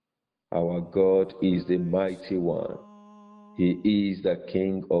Our God is the mighty one. He is the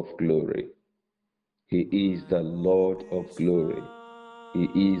King of glory. He is the Lord of glory. He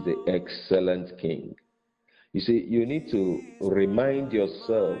is the excellent King. You see, you need to remind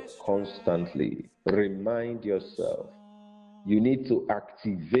yourself constantly. Remind yourself. You need to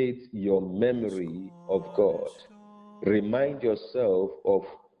activate your memory of God. Remind yourself of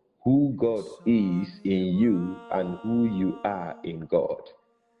who God is in you and who you are in God.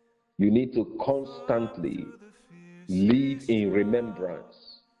 You need to constantly live in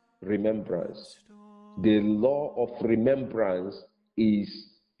remembrance. Remembrance. The law of remembrance is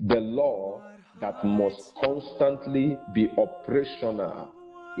the law that must constantly be operational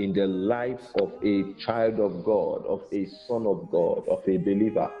in the life of a child of God, of a son of God, of a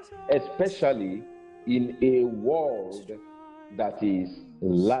believer, especially in a world that is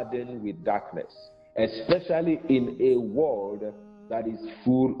laden with darkness, especially in a world that is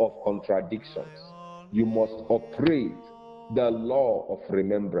full of contradictions. You must operate the law of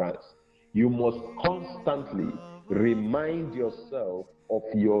remembrance. You must constantly remind yourself of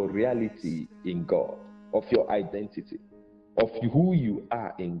your reality in God, of your identity, of who you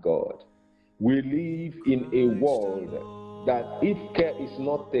are in God. We live in a world that if care is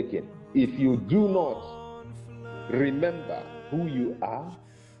not taken, if you do not remember who you are,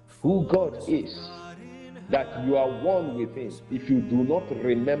 who God is, that you are one with Him, if you do not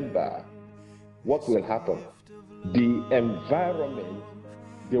remember, what will happen? The environment,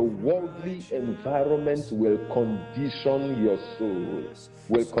 the worldly environment will condition your soul,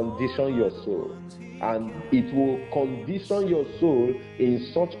 and it will condition your soul in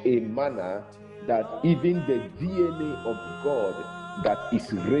such a manner that even the DNA of God that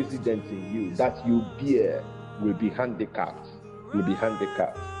is resident in you, that you bear, will be handicapped.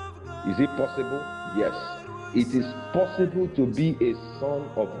 Is it possible? Yes. It is possible to be a son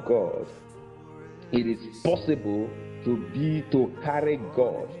of God. It is possible to carry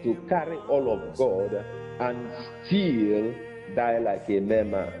God, to carry all of God, and still die like a mere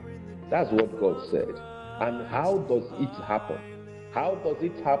man. That's what God said. And how does it happen? How does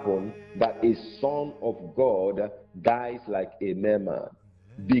it happen that a son of God dies like a mere man?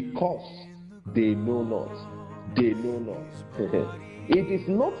 Because they know not. They know not. It is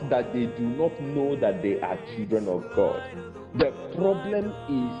not that they do not know that they are children of God. The problem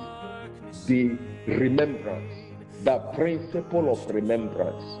is the remembrance, the principle of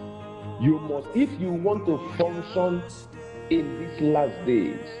remembrance. You must, if you want to function in these last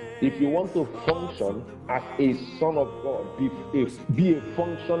days, if you want to function as a son of God, be a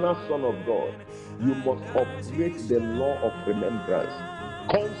functional son of God, you must operate the law of remembrance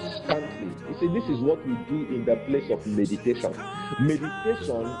constantly. You see, this is what we do in the place of meditation.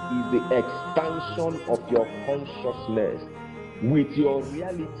 Meditation is the expansion of your consciousness with your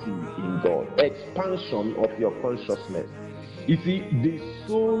reality in God. Expansion of your consciousness. You see, the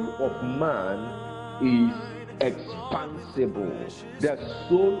soul of man is expansible. The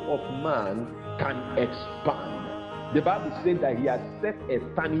soul of man can expand. The Bible says that He has set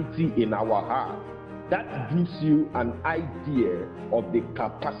eternity in our heart. That gives you an idea of the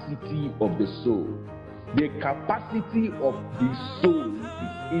capacity of the soul. The capacity of the soul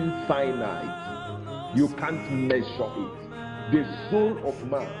is infinite. You can't measure it. The soul of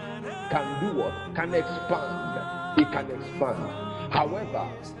man can do what? Can expand. It can expand. However,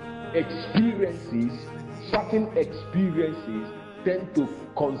 certain experiences tend to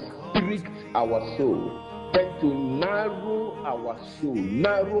constrict our soul, tend to narrow our soul,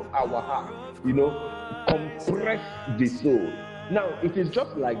 narrow our heart, compress the soul. Now, it is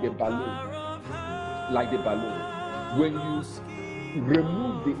just like the balloon. When you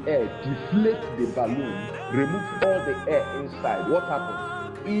remove the air, deflate the balloon, remove all the air inside, what happens?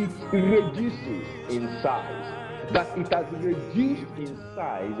 It reduces in size. That it has reduced in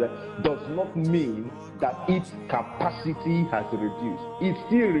size does not mean that its capacity has reduced. It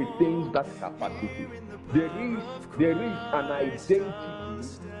still retains that capacity. There is an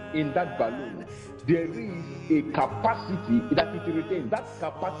identity in that balloon. There is a capacity that it retains. That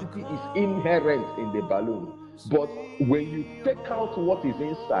capacity is inherent in the balloon. But when you take out what is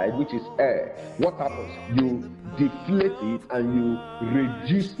inside, which is air, what happens? You deflate it and you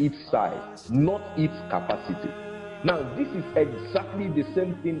reduce its size, not its capacity. Now, this is exactly the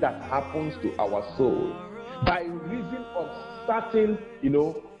same thing that happens to our soul. By reason of certain,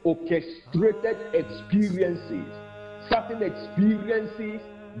 orchestrated experiences,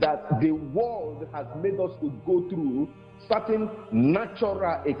 that the world has made us to go through, certain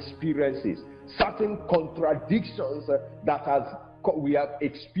natural experiences, certain contradictions that we have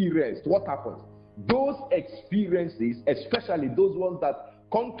experienced. What happens? Those experiences, especially those ones that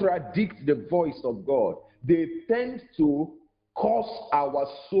contradict the voice of God. They tend to cause our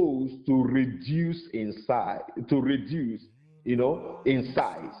souls to reduce in size, in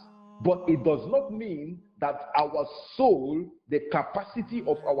size. But it does not mean that our soul, the capacity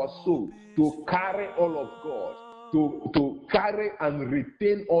of our soul to carry all of God, to carry and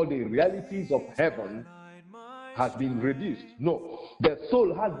retain all the realities of heaven, has been reduced. No, the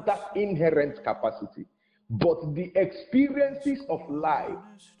soul has that inherent capacity. But the experiences of life,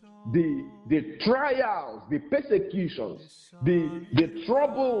 the trials, the persecutions, the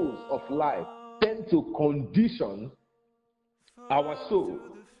troubles of life tend to condition our soul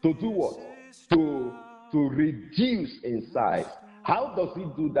to do what? To reduce in size. How does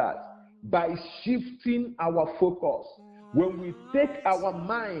it do that? By shifting our focus. When we take our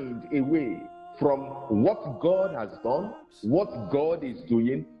mind away from what God has done, what God is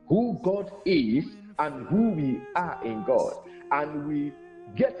doing, who God is, and who we are in God, and we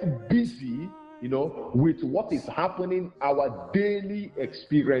get busy, with what is happening, our daily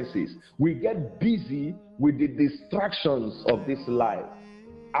experiences. We get busy with the distractions of this life.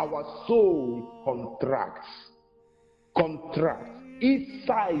 Our soul contracts. Its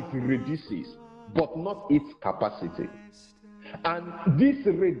size reduces, but not its capacity. And this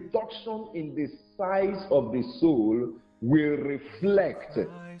reduction in the size of the soul will reflect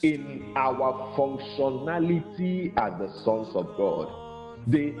in our functionality as the sons of God.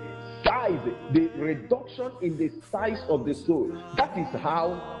 The reduction in the size of the soul, that is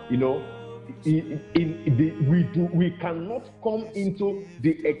how, we cannot come into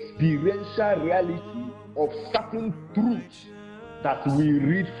the experiential reality of certain truths that we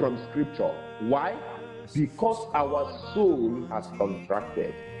read from Scripture. Why? Because our soul has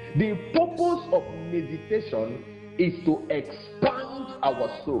contracted. The purpose of meditation is to expand our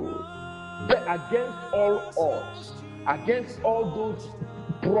soul against all odds, against all those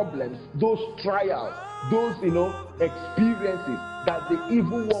problems, those trials, those experiences that the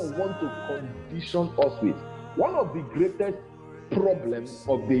evil one wants to condition us with. One of the greatest problems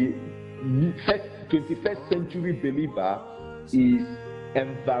of the 21st century believer is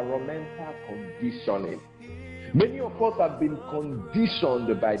environmental conditioning. Many of us have been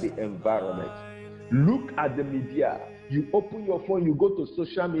conditioned by the environment. Look at the media. You open your phone, you go to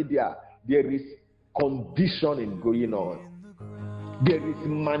social media, there is conditioning going on. There is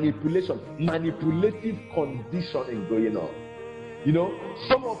manipulative conditioning going on.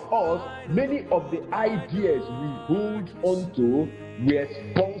 Some of us, many of the ideas we hold onto were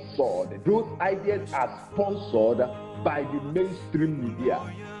sponsored. Those ideas are sponsored by the mainstream media.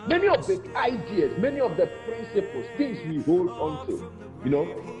 Many of the ideas, many of the principles, things we hold onto,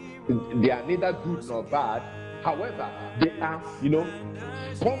 they are neither good nor bad. However, they are,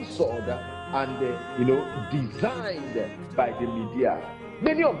 sponsored and, designed by the media.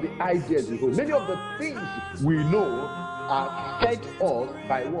 Many of the ideas we hold, many of the things we know are fed us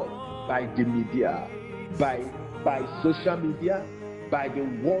by what? By the media, by social media, by the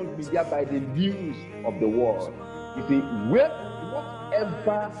world media, by the news of the world. You see,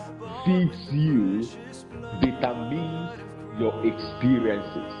 whatever feeds you determines your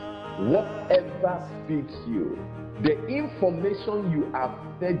experiences. Whatever feeds you, the information you are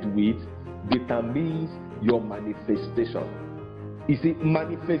fed with determines your manifestation. You see,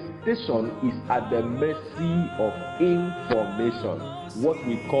 manifestation is at the mercy of information, what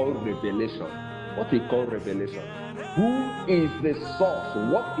we call revelation. Who is the source?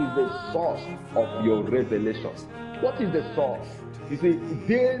 What is the source of your revelation? What is the source? You see,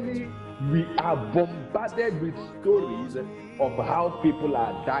 daily we are bombarded with stories of how people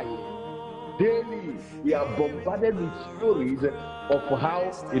are dying. Daily we are bombarded with stories of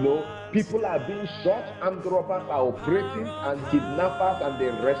how people are being shot, armed robbers are operating, and kidnappers and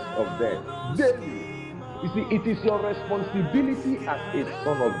the rest of them. Daily. You see, it is your responsibility as a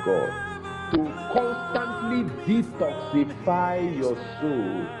son of God to constantly detoxify your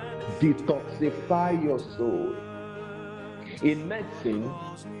soul. Detoxify your soul. In medicine,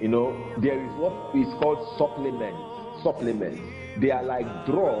 there is what is called supplements. They are like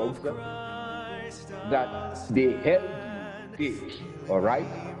drugs that they help you take. All right.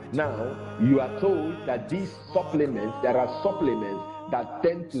 Now you are told that there are supplements that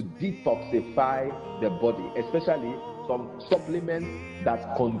tend to detoxify the body, especially some supplements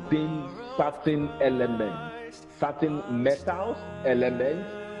that contain certain elements, certain metals, elements,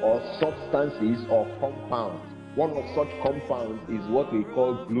 or substances or compounds. One of such compounds is what we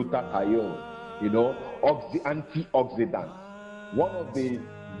call glutathione, antioxidants. One of the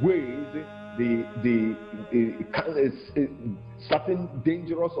ways certain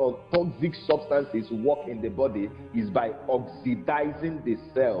dangerous or toxic substances work in the body is by oxidizing the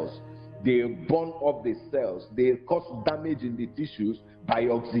cells. They burn up the cells. They cause damage in the tissues by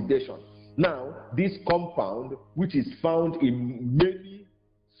oxidation. Now, this compound, which is found in many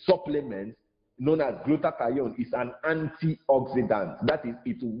supplements, known as glutathione, is an antioxidant. That is,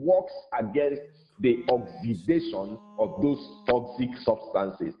 it works against the oxidation of those toxic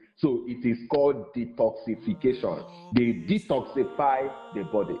substances. So it is called detoxification. They detoxify the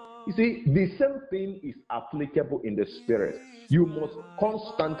body. You see, the same thing is applicable in the spirit. You must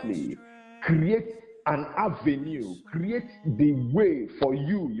constantly create an avenue, create the way for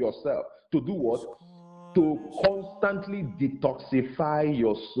you yourself to do what? To constantly detoxify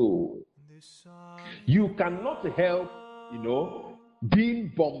your soul. You cannot help,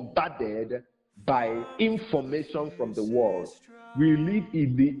 being bombarded by information from the world. We live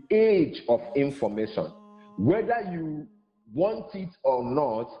in the age of information. Whether you want it or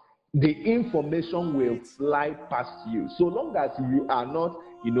not, the information will fly past you. So long as you are not,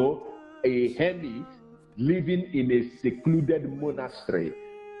 a hermit living in a secluded monastery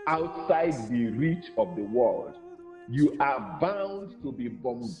outside the reach of the world, you are bound to be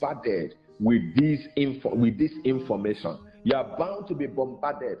bombarded with this information. You are bound to be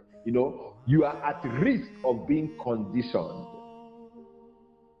bombarded. You are at risk of being conditioned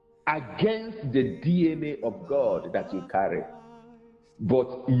against the DNA of God that you carry.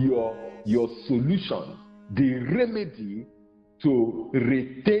 But your solution, the remedy to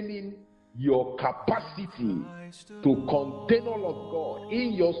retaining your capacity to contain all of God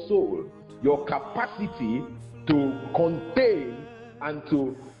in your soul, your capacity to contain and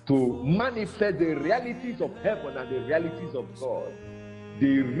to manifest the realities of heaven and the realities of God,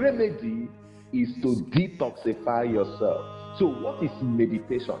 the remedy is to detoxify yourself. So what is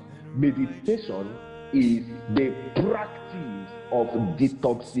meditation? Meditation is the practice of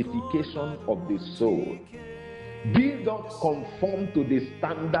detoxification of the soul. Be not conformed to the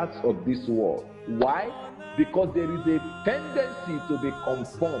standards of this world. Why? Because there is a tendency to be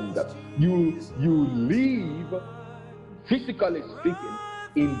conformed. You live, physically speaking,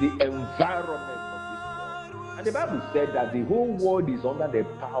 in the environment of this world. And the Bible said that the whole world is under the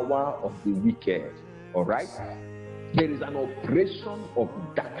power of the wicked. All right? There is an operation of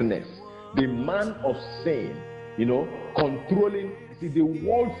darkness. The man of sin, controlling. See, the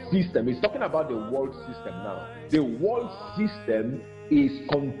world system, he's talking about the world system now. The world system is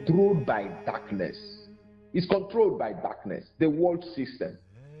controlled by darkness. It's controlled by darkness. The world system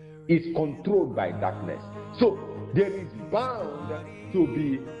is controlled by darkness. So there is bound to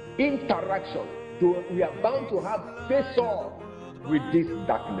be interaction. We are bound to have face-off with this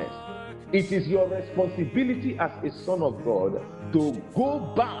darkness. It is your responsibility as a son of God to go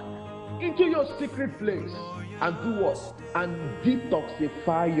back into your secret place and do what? And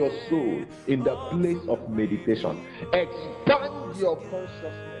detoxify your soul in the place of meditation. Expand your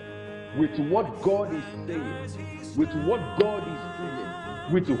consciousness with what God is saying, with what God is doing,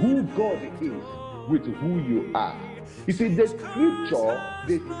 with who God is, with who you are. You see, the scripture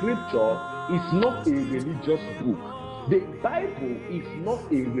is not a religious book. The Bible is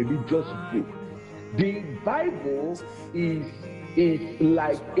not a religious book. The Bible is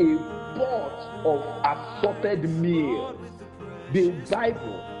like a pot of assorted meals. The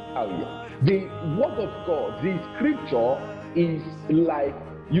Bible, the Word of God, the Scripture is like,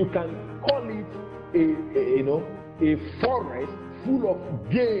 you can call it a forest full of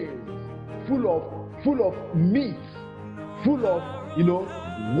games, full of meat, full of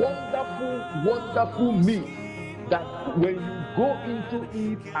wonderful meat. That when you go into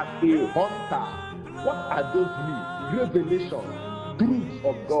it as a hunter, what are those meat? Revelation, truths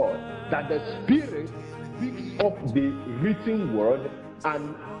of God, that the Spirit picks up the written word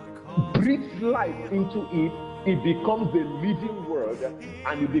and breathes life into it. It becomes the living word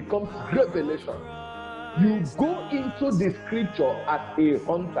and it becomes revelation. You go into the scripture as a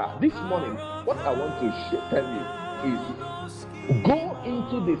hunter. This morning, what I want to tell you is, go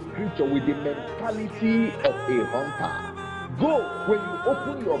into the scripture with the mentality of a hunter. Go, when you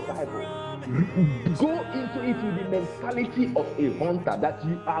open your Bible, go into it with the mentality of a hunter, that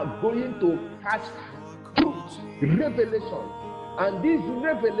you are going to catch truth, revelation. And these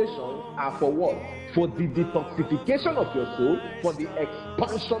revelations are for what? For the detoxification of your soul, for the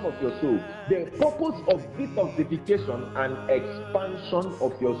expansion of your soul. The purpose of detoxification and expansion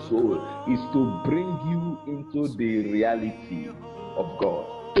of your soul is to bring you into the reality of God.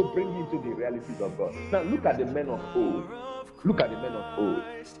 To bring you into the realities of God. Now look at the men of old. Look at the men of old.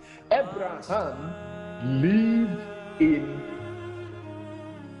 Abraham lived in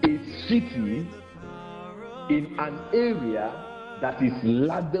a city in an area that is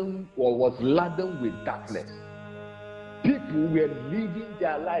laden or was laden with darkness. People were living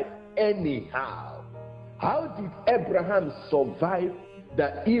their life anyhow. How did Abraham survive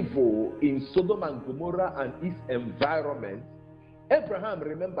the evil in Sodom and Gomorrah and its environment? Abraham,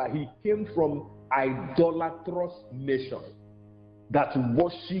 remember, he came from idolatrous nation that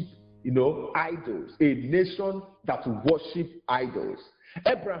worship, idols, a nation that worship idols.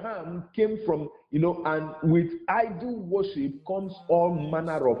 Abraham came from, and with idol worship comes all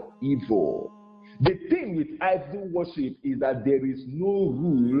manner of evil. The thing with idol worship is that there is no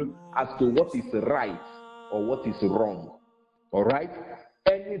rule as to what is right or what is wrong. All right?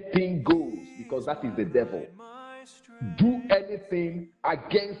 Anything goes, because that is the devil. Do anything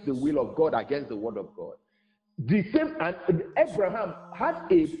against the will of God, against the word of God. The same, and Abraham had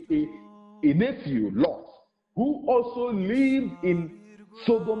a nephew, Lot, who also lived in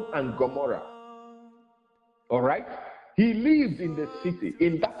Sodom and Gomorrah. All right? He lived in the city,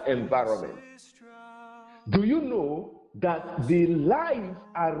 in that environment. Do you know that the life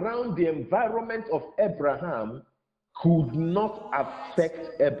around the environment of Abraham could not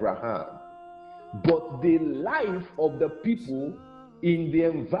affect Abraham, but the life of the people in the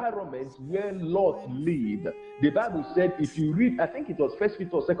environment where Lot lived? The Bible said, if you read, I think it was 1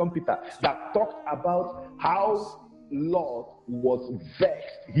 Peter or 2 Peter, that talked about how Lot was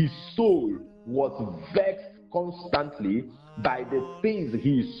vexed. His soul was vexed constantly by the things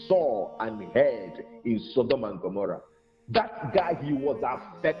he saw and heard in Sodom and Gomorrah. That guy, he was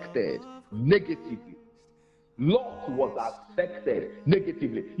affected negatively. Lot was affected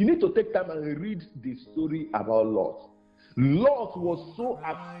negatively. You need to take time and read the story about Lot. Lot was so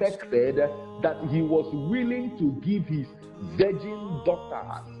affected that he was willing to give his virgin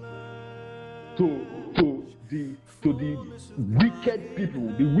daughters to the wicked people,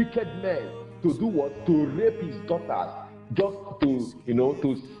 the wicked men, to do what? To rape his daughters, just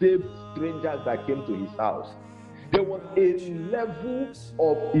to save strangers that came to his house. There was a level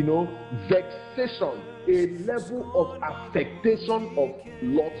of vexation, a level of affectation of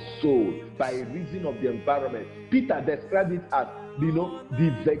Lot's soul by reason of the environment. Peter described it as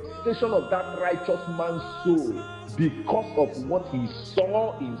the vexation of that righteous man's soul because of what he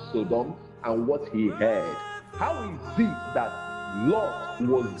saw in Sodom and what he heard. How is it that Lot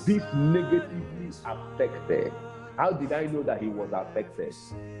was this negatively affected? How did I know that he was affected?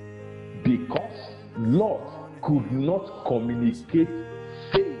 Because Lot could not communicate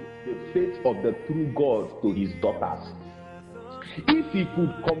faith, the faith of the true God, to his daughters. If he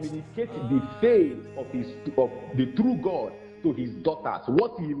could communicate the faith of the true God to his daughters,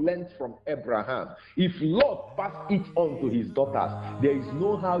 what he learned from Abraham, if Lot passed it on to his daughters, there is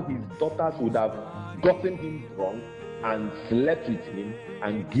no how his daughters would have gotten him drunk and slept with him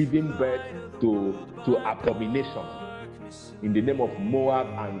and given birth to abomination in the name of Moab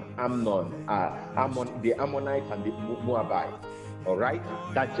and Ammon, the Ammonites and the Moabites. All right,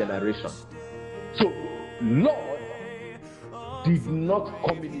 that generation. So Lot did not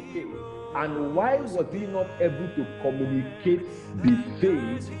communicate. And why was he not able to communicate the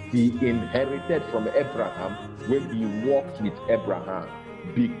faith he inherited from Abraham when he walked with Abraham?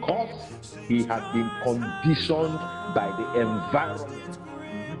 Because he had been conditioned by the environment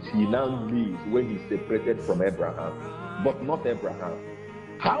which he now lives when he separated from Abraham, but not Abraham.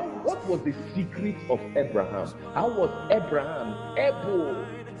 What was the secret of Abraham? How was Abraham able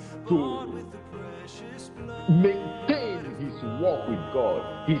to maintain his walk with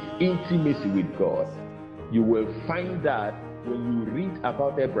God, his intimacy with God? You will find that when you read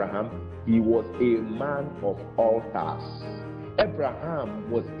about Abraham, he was a man of altars. Abraham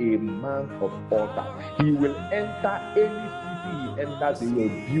was a man of altars. He will enter any city he enters, he will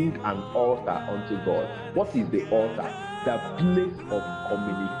build an altar unto God. What is the altar? The place of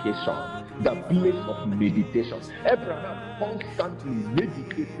communication, the place of meditation. Abraham constantly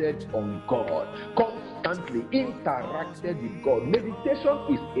meditated on God, constantly interacted with God. Meditation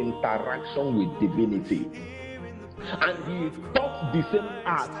is interaction with divinity. And he taught the same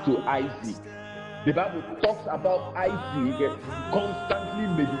art to Isaac. The Bible talks about Isaac constantly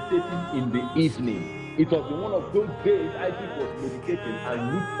meditating in the evening. It was in one of those days Isaac was meditating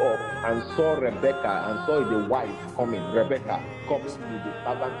and looked up and saw Rebecca and saw the wife coming, Rebecca coming with the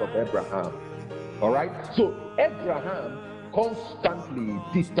servant of Abraham. All right? So Abraham constantly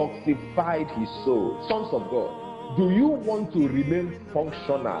detoxified his soul. Sons of God, do you want to remain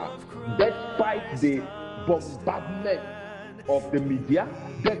functional despite the bombardment of the media,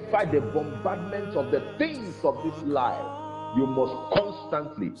 despite the bombardment of the things of this life? You must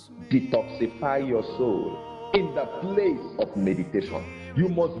constantly detoxify your soul. in the place of meditation. You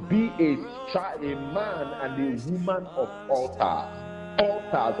must be a man and a woman of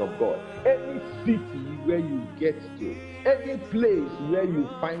altars of God. Any city where you get to, any place where you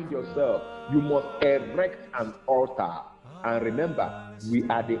find yourself, you must erect an altar. And remember, we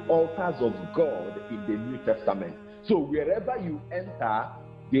are the altars of God in the New Testament. So wherever you enter,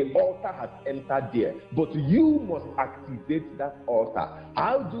 the altar has entered there, but you must activate that altar.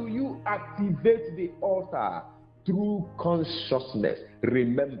 How do you activate the altar? Through consciousness,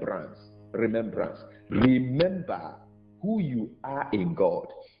 remembrance. Remember who you are in God,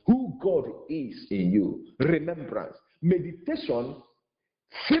 who God is in you. Remembrance. Meditation,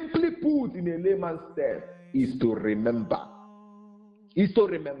 simply put in a layman's term, is to remember.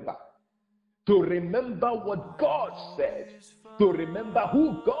 To remember what God said, to remember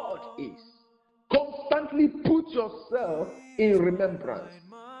who God is. Constantly put yourself in remembrance.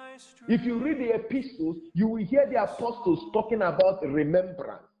 If you read the epistles, you will hear the apostles talking about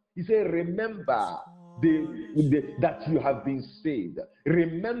remembrance. He said, remember that you have been saved.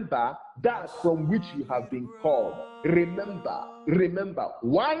 Remember that from which you have been called. Remember.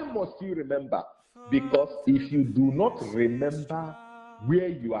 Why must you remember? Because if you do not remember where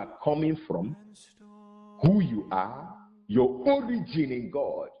you are coming from, who you are, your origin in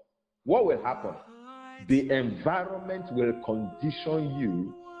God, what will happen? The environment will condition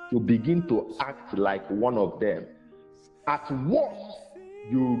you to begin to act like one of them. At worst,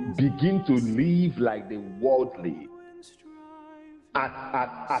 you begin to live like the worldly.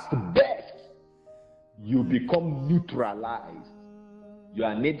 At best, you become neutralized. You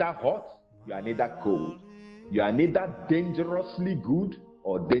are neither hot, you are neither cold. You are neither dangerously good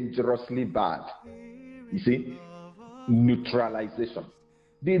or dangerously bad. You see, neutralization.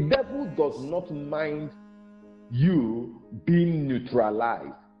 The devil does not mind you being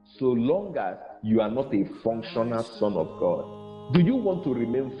neutralized so long as you are not a functional son of God. Do you want to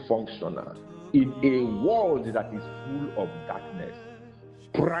remain functional in a world that is full of darkness?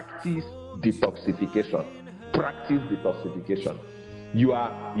 Practice detoxification.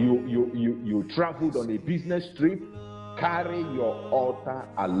 You traveled on a business trip. Carry your altar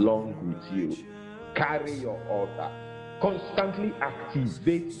along with you. Carry your altar. Constantly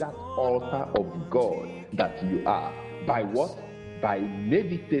activate that altar of God that you are. By what? By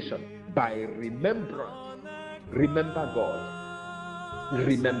meditation, by remembrance. Remember God.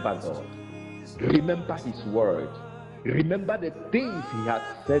 Remember His word. Remember the things He has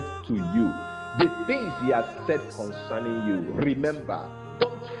said to you, the things He has said concerning you. Remember.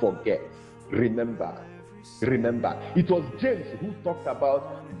 Don't forget. Remember. It was James who talked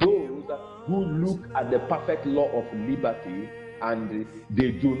about those who look at the perfect law of liberty and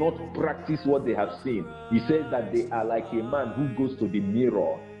they do not practice what they have seen. He says that they are like a man who goes to the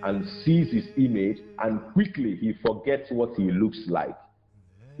mirror and sees his image and quickly he forgets what he looks like.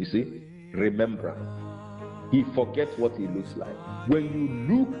 You see, remembrance. He forgets what he looks like. When you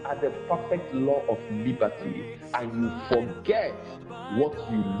look at the perfect law of liberty and you forget what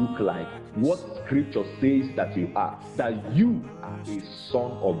you look like, what scripture says that you are a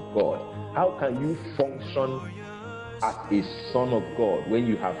son of God, how can you function as a son of God when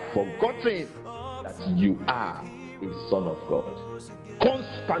you have forgotten that you are a son of God?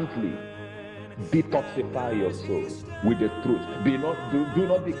 Constantly detoxify your soul with the truth. Do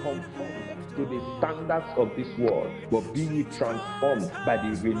not be conformed to the standards of this world, but be ye transformed by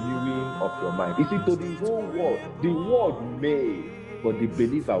the renewing of your mind. You see, to the whole world, the world may, but the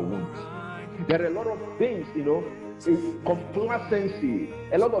believer won't. There are a lot of things, complacency,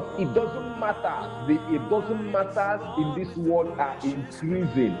 a lot of it doesn't matter. The it doesn't matter in this world are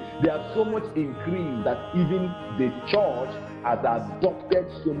increasing. They are so much increased that even the church has adopted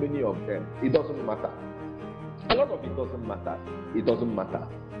so many of them. It doesn't matter. A lot of it doesn't matter. It doesn't matter.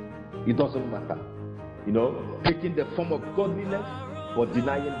 Taking the form of godliness but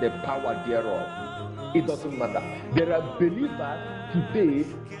denying the power thereof. It doesn't matter. There are believers today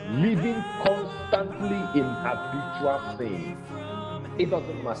living constantly in habitual sin. It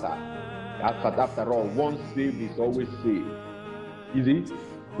doesn't matter. After all, once saved is always saved. You see?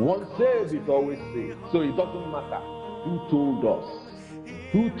 Once saved is always saved. So it doesn't matter. Who told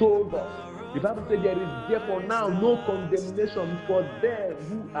us? The Bible says there is therefore now no condemnation for them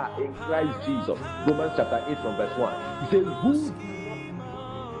who are in Christ Jesus. Romans chapter 8 from verse 1. He says, who do not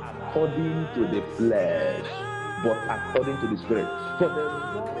according to the flesh, but according to the Spirit. For the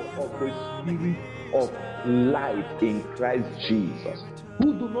law of the Spirit of life in Christ Jesus. Who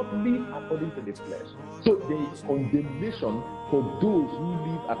do not live according to the flesh. So there is condemnation for those who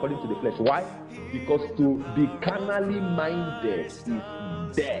live according to the flesh. Why? Because to be carnally minded is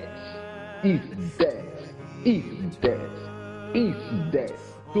death. If death,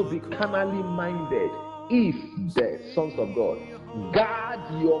 to be carnally minded, if death, sons of God,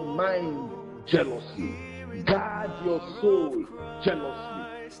 guard your mind jealously, guard your soul jealously,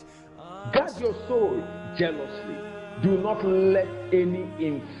 guard your soul jealously. Do not let any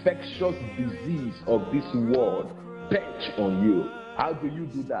infectious disease of this world perch on you. How do you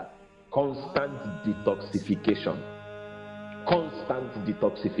do that? Constant detoxification. Constant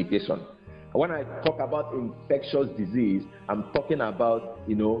detoxification. When I talk about infectious disease, I'm talking about,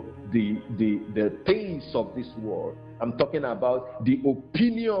 the things of this world. I'm talking about the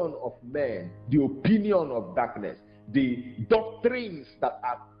opinion of men, the opinion of darkness, the doctrines that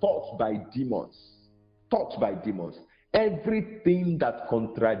are taught by demons. Taught by demons. Everything that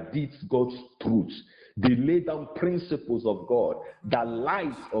contradicts God's truth, the laid down principles of God, the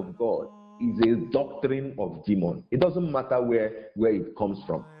light of God, is a doctrine of demon. It doesn't matter where it comes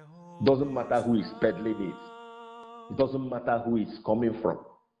from. It doesn't matter who is peddling it. It doesn't matter who it's coming from.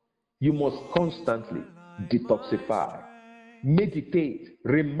 You must constantly detoxify, meditate,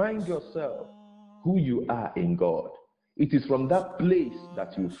 remind yourself who you are in God. It is from that place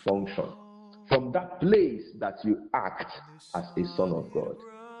that you function, from that place that you act as a son of God.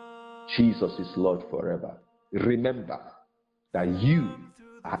 Jesus is Lord forever. Remember that you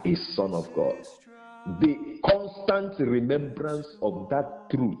are a son of God. The constant remembrance of that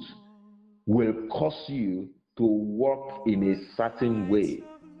truth will cause you to walk in a certain way,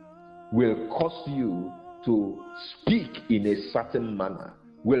 will cause you to speak in a certain manner,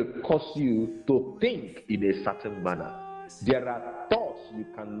 will cause you to think in a certain manner. There are thoughts you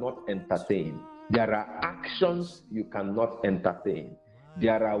cannot entertain. There are actions you cannot entertain.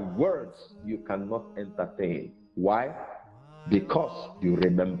 There are words you cannot entertain. Why? Because you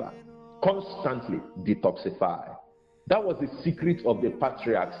remember. Constantly detoxify. That was the secret of the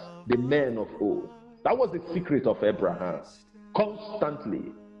patriarchs, the men of old. That was the secret of Abraham.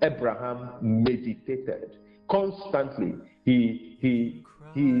 Constantly, Abraham meditated. Constantly, he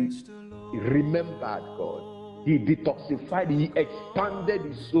remembered God. He detoxified. He expanded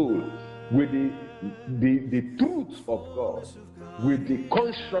his soul with the truths of God, with the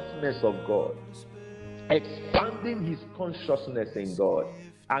consciousness of God, expanding his consciousness in God.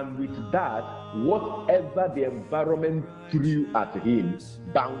 And with that, whatever the environment threw at him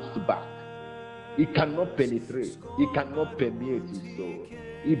bounced back. It cannot penetrate. It cannot permeate his soul.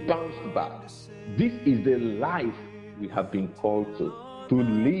 It bounced back. This is the life we have been called to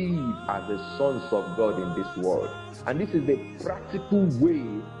live as the sons of God in this world. And this is the practical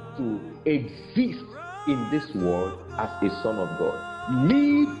way to exist in this world as a son of God.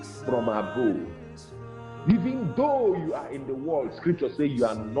 Live from above. Even though you are in the world, scripture says you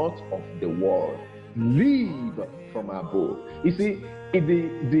are not of the world. Live from above. You see,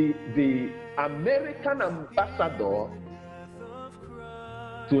 the American ambassador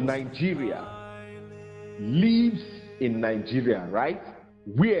to Nigeria lives in Nigeria, right?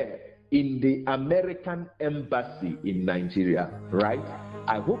 Where? In the American embassy in Nigeria, right?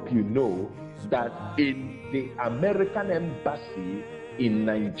 I hope you know that in the American embassy in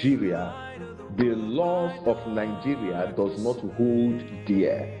Nigeria, the laws of Nigeria does not hold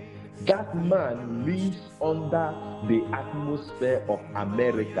dear. That man lives under the atmosphere of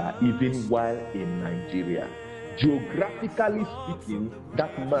America even while in Nigeria. Geographically speaking,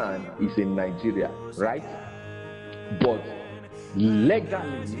 that man is in Nigeria, right? But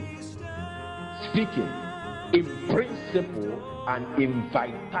legally speaking, in principle and in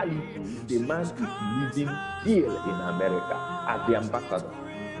vitality, the man is living still in America as the ambassador.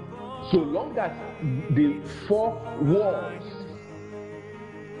 So long as the four walls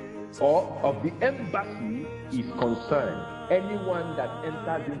of the embassy is concerned, anyone that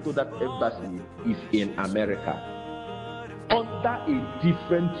enters into that embassy is in America under a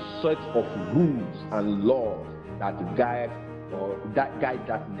different set of rules and laws that guide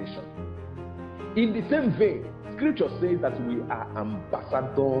that nation. In the same vein, scripture says that we are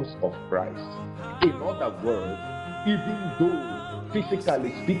ambassadors of Christ. In other words, even though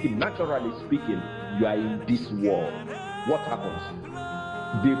physically speaking, naturally speaking, you are in this world, what happens?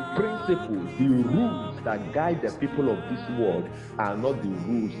 The principles, the rules that guide the people of this world are not the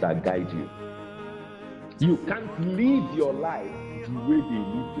rules that guide you. You can't live your life the way they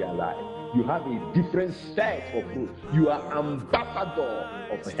live their life. You have a different set of rules. You are ambassador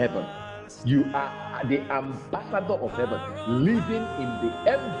of heaven. You are the ambassador of heaven, living in the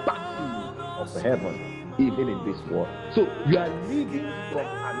embassy of heaven, even in this world. So you are living from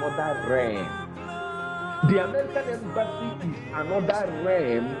another realm. The American embassy is another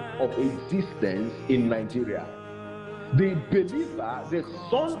realm of existence in Nigeria. The believer, the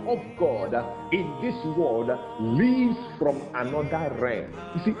Son of God in this world, lives from another realm.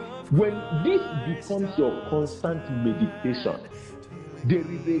 You see, when this becomes your constant meditation, there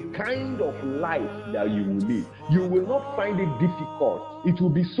is a kind of life that you will live. You will not find it difficult. It will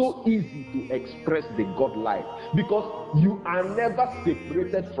be so easy to express the God life because you are never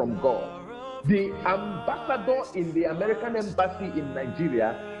separated from God. The ambassador in the American embassy in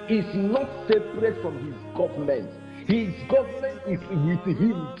Nigeria is not separate from his government. His government is with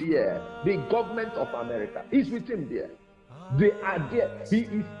him there. The government of America is with him there. They are there. He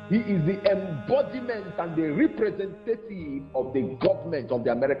is the embodiment and the representative of the government, of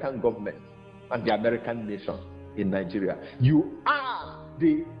the American government and the American nation in Nigeria. You are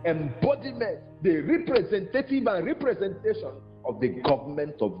the embodiment, the representative and representation of the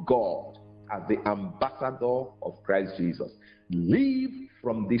government of God as the ambassador of Christ Jesus. Live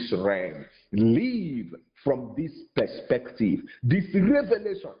from this realm. Live from this perspective, this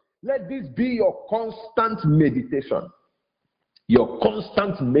revelation. Let this be your constant meditation. Your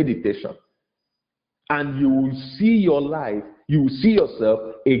constant meditation, and you will see your life, you will see yourself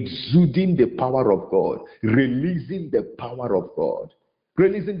exuding the power of God, releasing the power of God,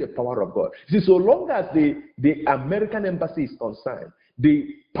 releasing the power of God. See, so long as the American embassy is concerned, the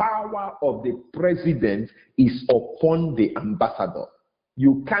power of the president is upon the ambassador.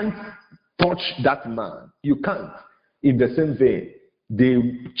 You can't touch that man. You can't. In the same vein,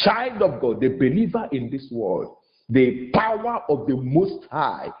 the child of God, the believer in this world, the power of the Most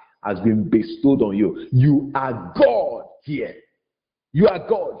High has been bestowed on you. You are God here. You are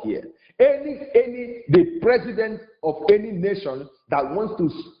God here. The president of any nation that wants to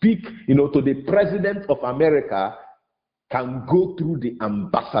speak, to the president of America can go through the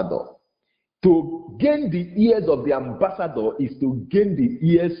ambassador. To gain the ears of the ambassador is to gain the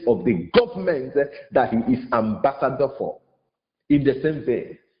ears of the government that he is ambassador for. In the same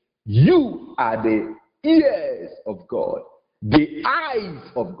way, you are the ears of God, the eyes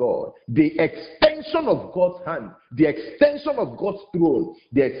of God, the extension of God's hand, the extension of God's throne,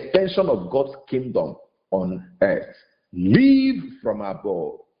 the extension of God's kingdom on earth. Live from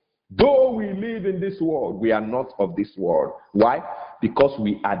above. Though we live in this world, we are not of this world. Why? Because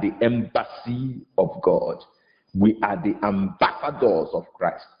we are the embassy of God. We are the ambassadors of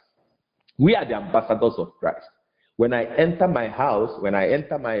Christ. We are the ambassadors of Christ. When I enter my house, when I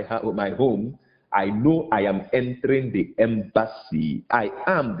enter my home, I know I am entering the embassy. I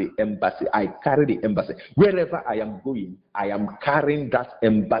am the embassy. I carry the embassy. Wherever I am going, I am carrying that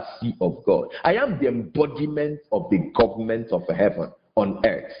embassy of God. I am the embodiment of the government of heaven on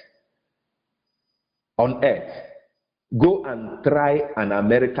earth. On earth. Go and try an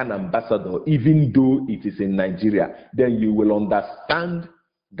American ambassador, even though it is in Nigeria. Then you will understand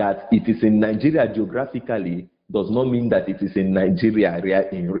that it is in Nigeria geographically does not mean that it is in Nigeria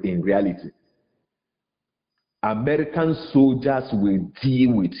in reality. American soldiers will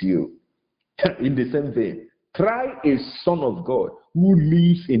deal with you. In the same vein, try a son of God who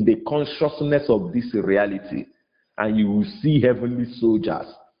lives in the consciousness of this reality, and you will see heavenly soldiers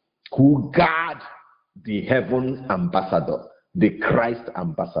who guard the heaven ambassador, the Christ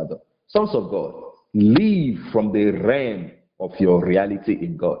ambassador. Sons of God, live from the realm of your reality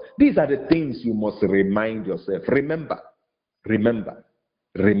in God. These are the things you must remind yourself. Remember,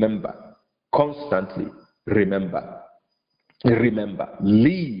 constantly. Remember,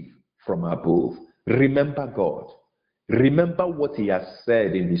 live from above. Remember God. Remember what He has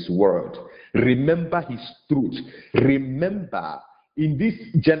said in His word. Remember His truth. Remember, in this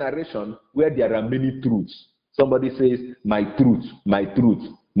generation where there are many truths, somebody says, my truth, my truth,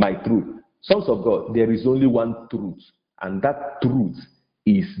 my truth. Sons of God, there is only one truth, and that truth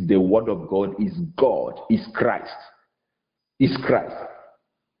is the word of God, is God, is Christ. Is Christ.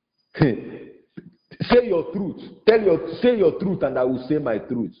 Say your truth. Say your truth, and I will say my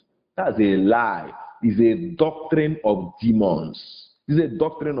truth. That's a lie. It's a doctrine of demons. It's a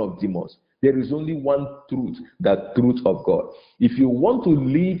doctrine of demons. There is only one truth, the truth of God. If you want to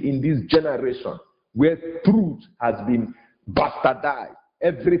live in this generation where truth has been bastardized,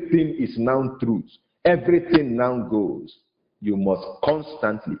 everything is now truth, everything now goes, you must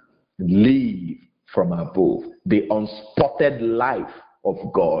constantly live from above, the unspotted life of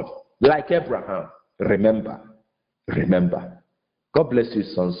God. Like Abraham, remember. God bless you,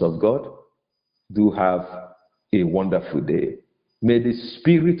 sons of God. Do have a wonderful day. May the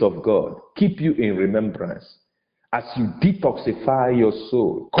Spirit of God keep you in remembrance as you detoxify your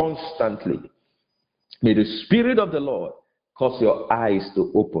soul constantly. May the Spirit of the Lord cause your eyes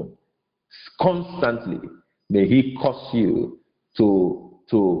to open constantly. May He cause you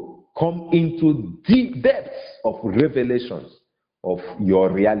to come into deep depths of revelations of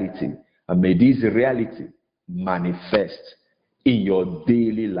your reality. And may this reality manifest in your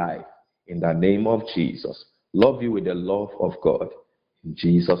daily life. In the name of Jesus. Love you with the love of God. In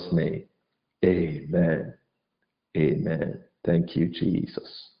Jesus' name. Amen. Amen. Thank you,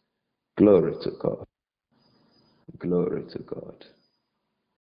 Jesus. Glory to God. Glory to God.